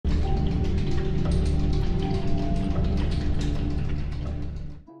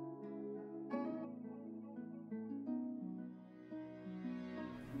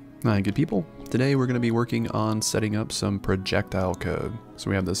Hi, good people. Today we're going to be working on setting up some projectile code. So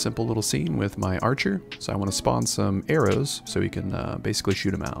we have this simple little scene with my archer. So I want to spawn some arrows so we can basically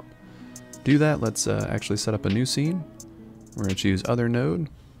shoot them out. To do that, let's actually set up a new scene. We're going to choose other node,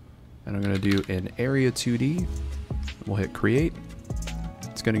 and I'm going to do an area 2D. We'll hit create.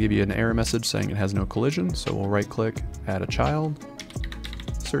 It's going to give you an error message saying it has no collision. So we'll right click, add a child,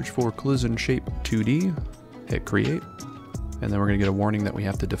 search for collision shape 2D, hit create. And then we're going to get a warning that we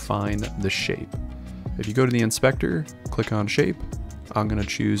have to define the shape. If you go to the inspector, click on shape, I'm going to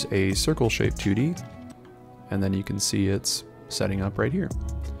choose a circle shape 2D, and then you can see it's setting up right here.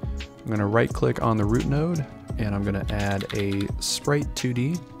 I'm going to right click on the root node, and I'm going to add a sprite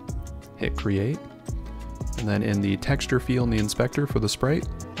 2D, hit create, and then in the texture field in the inspector for the sprite,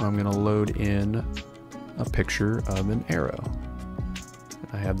 I'm going to load in a picture of an arrow.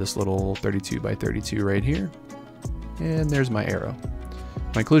 I have this little 32 by 32 right here. And there's my arrow.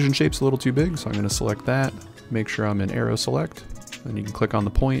 My collision shape's a little too big, so I'm going to select that, make sure I'm in arrow select, then you can click on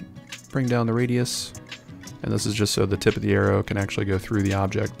the point, bring down the radius, and this is just so the tip of the arrow can actually go through the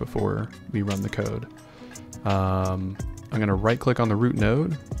object before we run the code. I'm going to right click on the root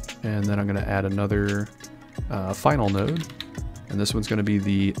node, and then I'm going to add another final node, and this one's going to be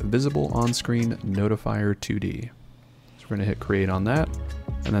the visible on-screen notifier 2D. So we're going to hit create on that.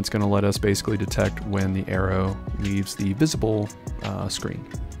 And that's going to let us basically detect when the arrow leaves the visible screen.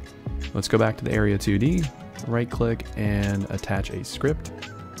 Let's go back to the area 2D, right click and attach a script.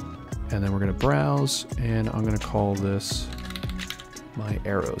 And then we're going to browse, and I'm going to call this my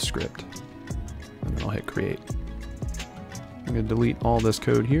arrow script. And then I'll hit create. I'm going to delete all this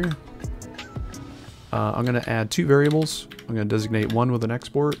code here. I'm going to add two variables. I'm going to designate one with an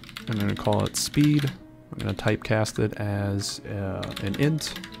export. I'm going to call it speed. I'm going to typecast it as an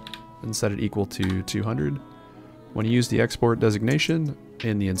int and set it equal to 200. When you use the export designation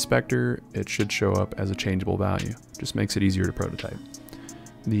in the inspector, it should show up as a changeable value. Just makes it easier to prototype.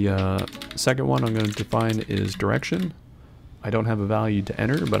 The second one I'm going to define is direction. I don't have a value to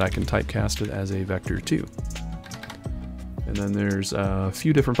enter, but I can typecast it as a vector 2. And then there's a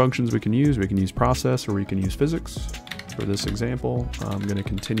few different functions we can use. We can use process, or we can use physics. For this example, I'm going to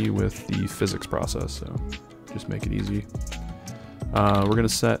continue with the physics process, so just make it easy. We're going to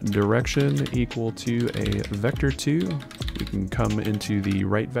set direction equal to a vector 2. We can come into the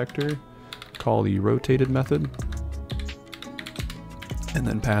right vector, call the rotated method, and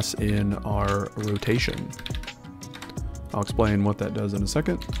then pass in our rotation. I'll explain what that does in a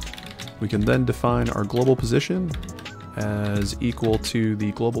second. We can then define our global position as equal to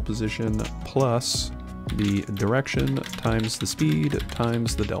the global position plus the direction times the speed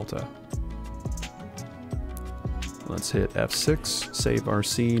times the delta. Let's hit F6, save our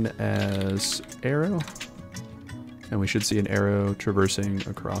scene as arrow, and we should see an arrow traversing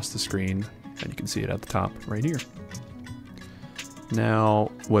across the screen, and you can see it at the top right here. Now,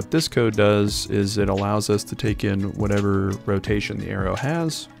 what this code does is it allows us to take in whatever rotation the arrow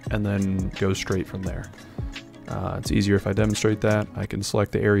has and then go straight from there. It's easier if I demonstrate that. I can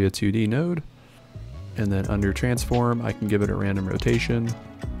select the area 2D node, and then under transform, I can give it a random rotation.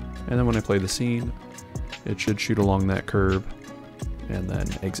 And then when I play the scene, it should shoot along that curve and then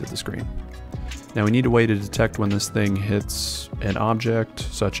exit the screen. Now we need a way to detect when this thing hits an object,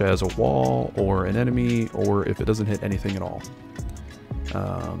 such as a wall or an enemy, or if it doesn't hit anything at all.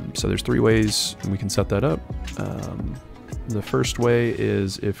 So there's three ways we can set that up. The first way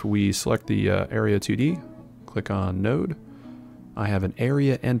is if we select the area 2D, click on node, I have an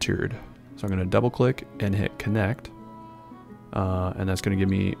area entered. So I'm going to double click and hit connect, and that's going to give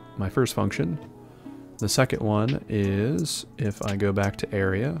me my first function. The second one is if I go back to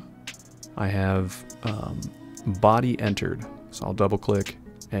area, I have body entered. So I'll double click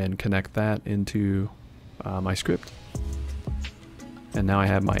and connect that into my script. And now I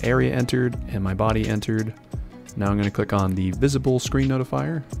have my area entered and my body entered. Now I'm going to click on the visible screen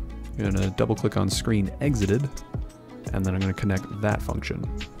notifier. I'm going to double click on screen exited, and then I'm going to connect that function.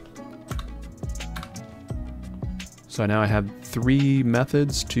 So now I have three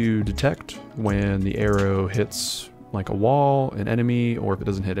methods to detect when the arrow hits like a wall, an enemy, or if it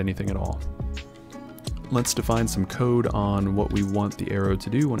doesn't hit anything at all. Let's define some code on what we want the arrow to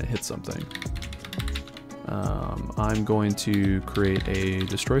do when it hits something. I'm going to create a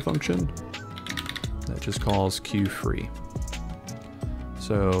destroy function that just calls QFree.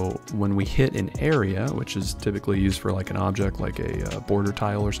 So when we hit an area, which is typically used for like an object like a border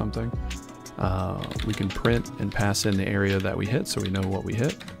tile or something, we can print and pass in the area that we hit so we know what we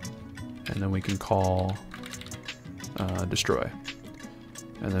hit, and then we can call destroy.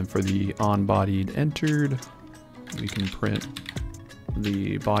 And then for the on-bodied entered, we can print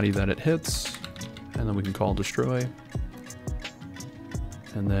the body that it hits, and then we can call destroy.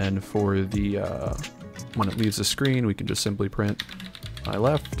 And then for the when it leaves the screen, we can just simply print I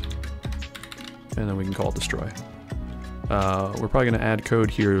left, and then we can call destroy. We're probably going to add code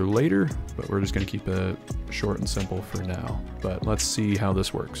here later, but we're just going to keep it short and simple for now. But let's see how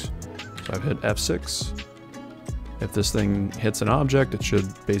this works. So I've hit F6. If this thing hits an object, it should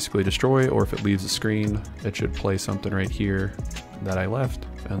basically destroy, or if it leaves the screen, it should play something right here that I left,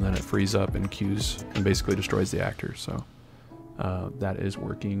 and then it frees up and queues and basically destroys the actor. So that is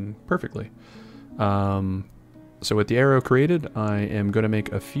working perfectly. So with the arrow created, I am going to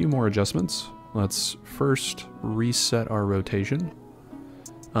make a few more adjustments. Let's first reset our rotation.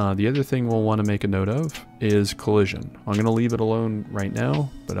 The other thing we'll want to make a note of is collision. I'm going to leave it alone right now,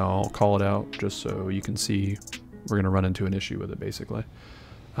 but I'll call it out just so you can see we're going to run into an issue with it basically.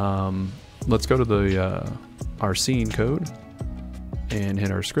 Let's go to the our scene code and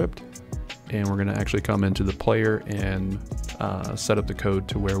hit our script, and we're going to actually come into the player and set up the code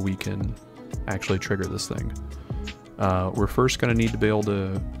to where we can actually trigger this thing. We're first going to need to be able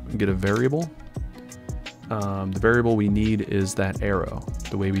to get a variable. The variable we need is that arrow.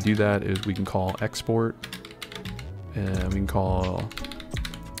 The way we do that is we can call export, and we can call,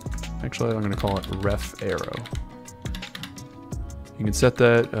 actually I'm going to call it ref arrow. You can set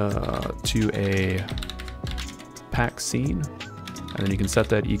that to a pack scene, and then you can set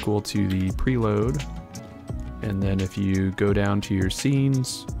that equal to the preload. And then if you go down to your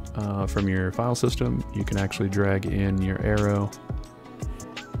scenes from your file system, you can actually drag in your arrow,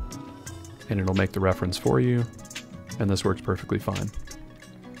 and it'll make the reference for you, and this works perfectly fine.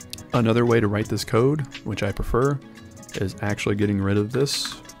 Another way to write this code, which I prefer, is actually getting rid of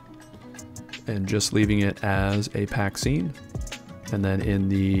this and just leaving it as a pack scene. And then in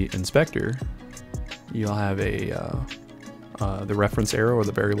the inspector, you'll have a the reference arrow or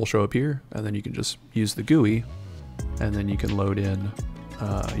the variable show up here, and then you can just use the GUI, and then you can load in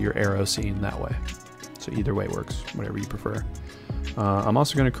your arrow scene that way. So either way works, whatever you prefer. I'm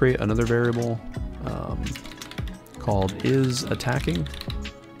also going to create another variable called isAttacking.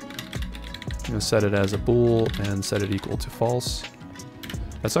 I'm going to set it as a bool and set it equal to false.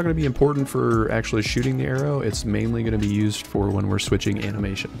 That's not going to be important for actually shooting the arrow. It's mainly going to be used for when we're switching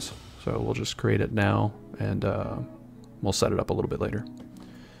animations. So we'll just create it now, and we'll set it up a little bit later.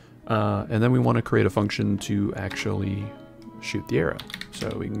 And then we want to create a function to actually shoot the arrow. So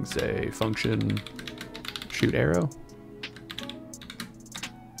we can say function shoot arrow,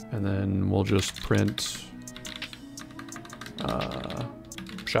 and then we'll just print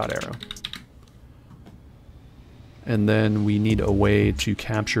shot arrow. And then we need a way to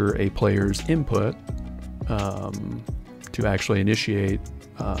capture a player's input to actually initiate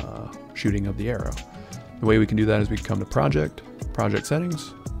shooting of the arrow. The way we can do that is we can come to project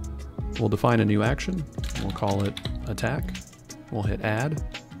settings, we'll define a new action, and we'll call it attack, we'll hit add,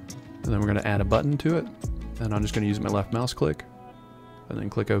 and then we're going to add a button to it, and I'm just going to use my left mouse click, and then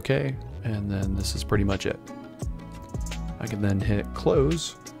click OK, and then this is pretty much it. I can then hit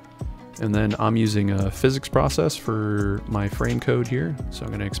close, and then I'm using a physics process for my frame code here, so I'm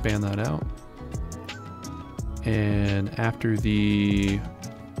going to expand that out. And after the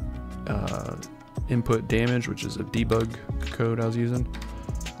input damage, which is a debug code I was using,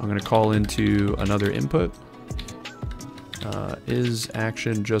 I'm going to call into another input, is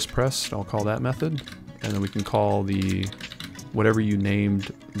action just pressed, I'll call that method, and then we can call the whatever you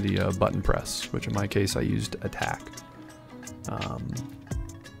named the button press, which in my case I used attack.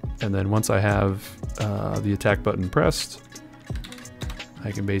 And then once I have the attack button pressed,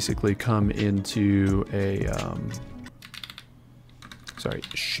 I can basically come into a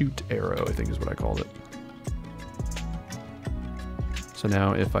shoot arrow, I think is what I called it. So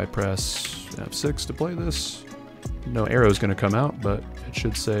now if I press F6 to play this, no arrow is going to come out, but it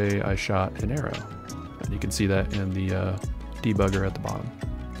should say I shot an arrow. And you can see that in the debugger at the bottom.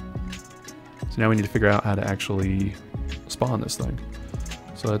 So now we need to figure out how to actually spawn this thing.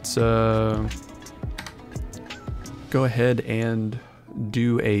 So let's go ahead and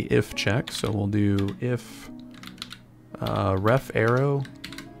do a if check. So we'll do if ref arrow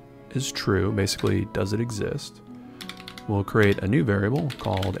is true, basically does it exist. We'll create a new variable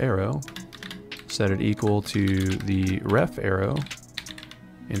called arrow, set it equal to the ref arrow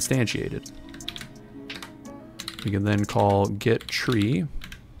instantiated. We can then call get tree,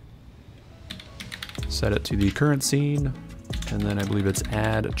 set it to the current scene, and then I believe it's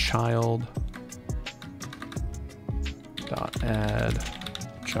add child dot add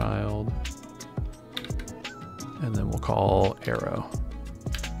child, and then we'll call arrow.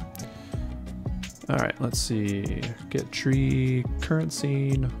 All right, let's see. Get tree current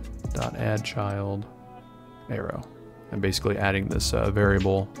scene dot add child arrow. I'm basically adding this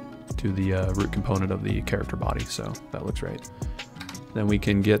variable to the root component of the character body, so that looks right. Then we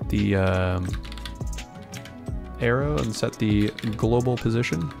can get the arrow and set the global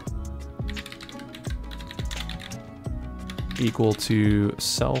position equal to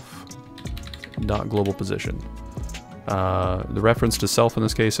self dot global position. The reference to self in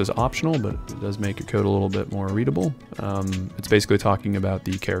this case is optional, but it does make your code a little bit more readable. It's basically talking about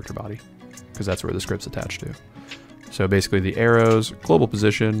the character body, because that's where the script's attached to. So basically the arrow's global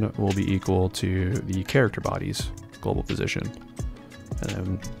position will be equal to the character body's global position. And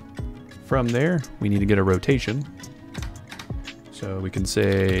then from there, we need to get a rotation. So we can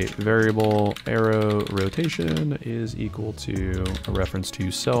say variable arrow rotation is equal to a reference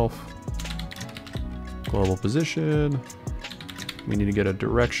to self global position. We need to get a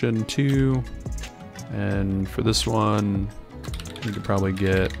direction to, and for this one, we could probably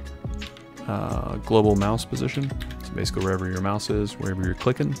get global mouse position. So basically wherever your mouse is, wherever you're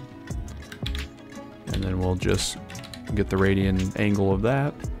clicking. And then we'll just get the radian angle of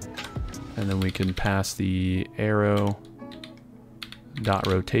that. And then we can pass the arrow dot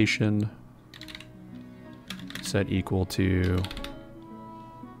rotation set equal to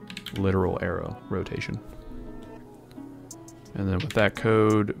literal arrow rotation. And then with that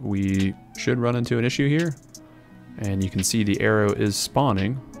code, we should run into an issue here. And you can see the arrow is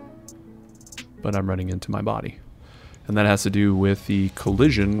spawning, but I'm running into my body. And that has to do with the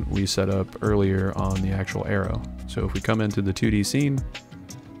collision we set up earlier on the actual arrow. So if we come into the 2D scene,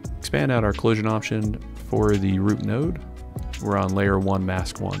 expand out our collision option for the root node, we're on layer 1,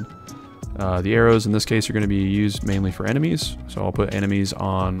 mask 1. The arrows in this case are going to be used mainly for enemies, so I'll put enemies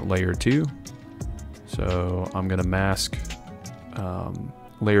on layer 2. So I'm going to mask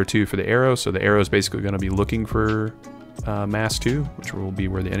layer 2 for the arrow, so the arrow is basically going to be looking for mask 2, which will be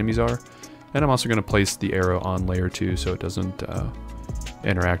where the enemies are. And I'm also going to place the arrow on layer 2 so it doesn't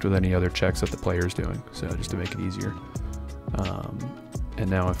interact with any other checks that the player is doing, so just to make it easier. And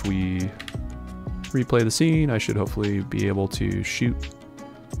now if we replay the scene, I should hopefully be able to shoot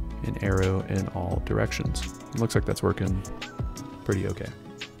an arrow in all directions. It looks like that's working pretty okay.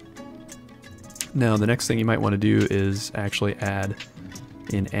 Now the next thing you might want to do is actually add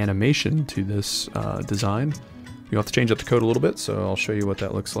an animation to this design. You have to change up the code a little bit, so I'll show you what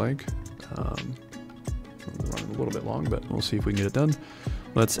that looks like. I'm running a little bit long, but we'll see if we can get it done.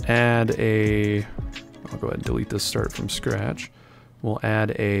 Let's add a, I'll go ahead and delete this, start from scratch. We'll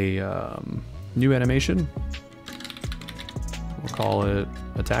add a new animation. We'll call it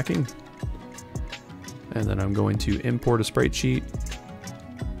attacking. And then I'm going to import a sprite sheet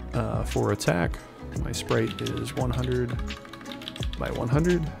for attack. My sprite is 100 by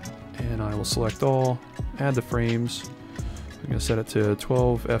 100, and I will select all, add the frames. I'm going to set it to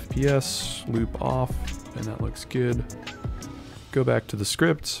 12 FPS, loop off, and that looks good. Go back to the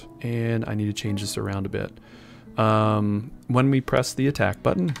script, and I need to change this around a bit. When we press the attack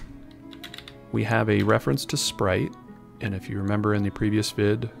button, we have a reference to sprite, and if you remember in the previous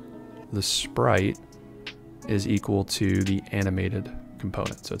vid, the sprite is equal to the animated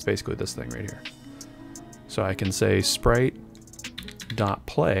component. So it's basically this thing right here. So I can say sprite.play,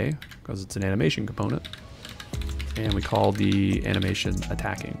 because it's an animation component, and we call the animation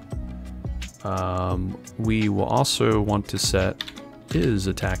attacking. We will also want to set is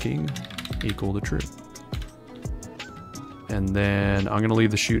attacking equal to true. And then I'm going to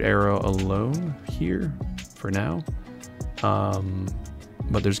leave the shoot arrow alone here for now.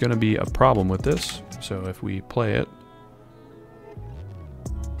 But there's going to be a problem with this. So if we play it,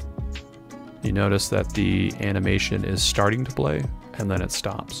 you notice that the animation is starting to play and then it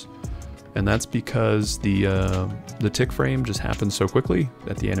stops. And that's because the tick frame just happens so quickly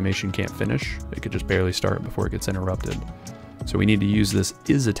that the animation can't finish. It could just barely start before it gets interrupted. So we need to use this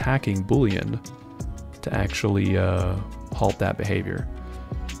is attacking boolean to actually halt that behavior.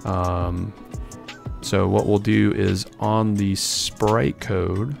 So what we'll do is on the sprite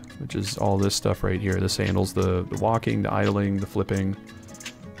code, which is all this stuff right here, this handles the walking, the idling, the flipping.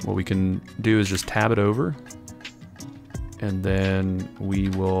 What we can do is just tab it over, and then we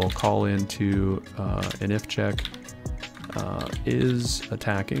will call into an if check is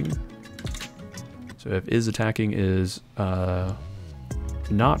attacking. So if is attacking is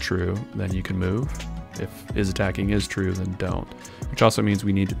not true, then you can move. If is attacking is true, then don't. Which also means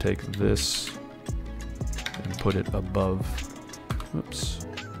we need to take this and put it above, whoops,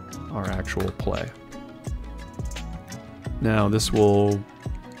 our actual play. Now this will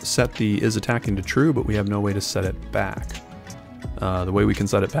set the is attacking to true, but we have no way to set it back. The way we can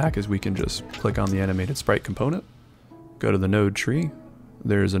set it back is we can just click on the animated sprite component, go to the node tree.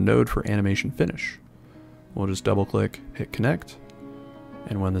 There's a node for animation finish. We'll just double click, hit connect,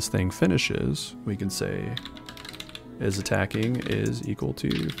 and when this thing finishes, we can say is attacking is equal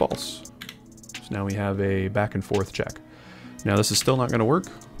to false. So now we have a back and forth check. Now this is still not going to work,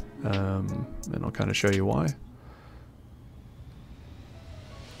 and I'll kind of show you why.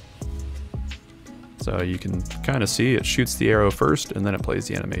 So you can kind of see it shoots the arrow first and then it plays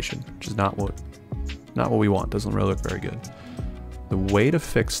the animation, which is not what we want. Doesn't really look very good. The way to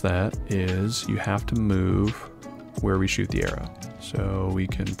fix that is you have to move where we shoot the arrow. So we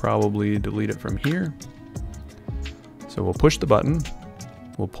can probably delete it from here. So we'll push the button,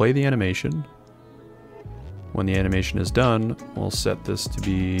 we'll play the animation. When the animation is done, we'll set this to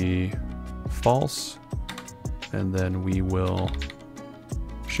be false, and then we will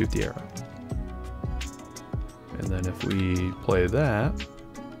shoot the arrow. And then if we play that,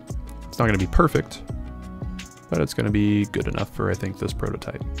 it's not going to be perfect, but it's going to be good enough for, I think, this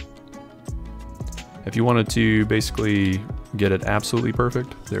prototype. If you wanted to basically get it absolutely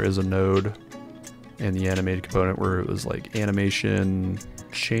perfect, there is a node in the animated component where it was like animation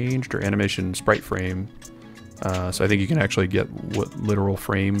changed or animation sprite frame. So I think you can actually get what literal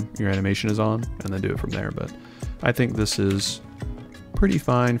frame your animation is on and then do it from there. But I think this is pretty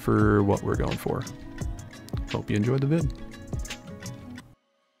fine for what we're going for. Hope you enjoyed the vid.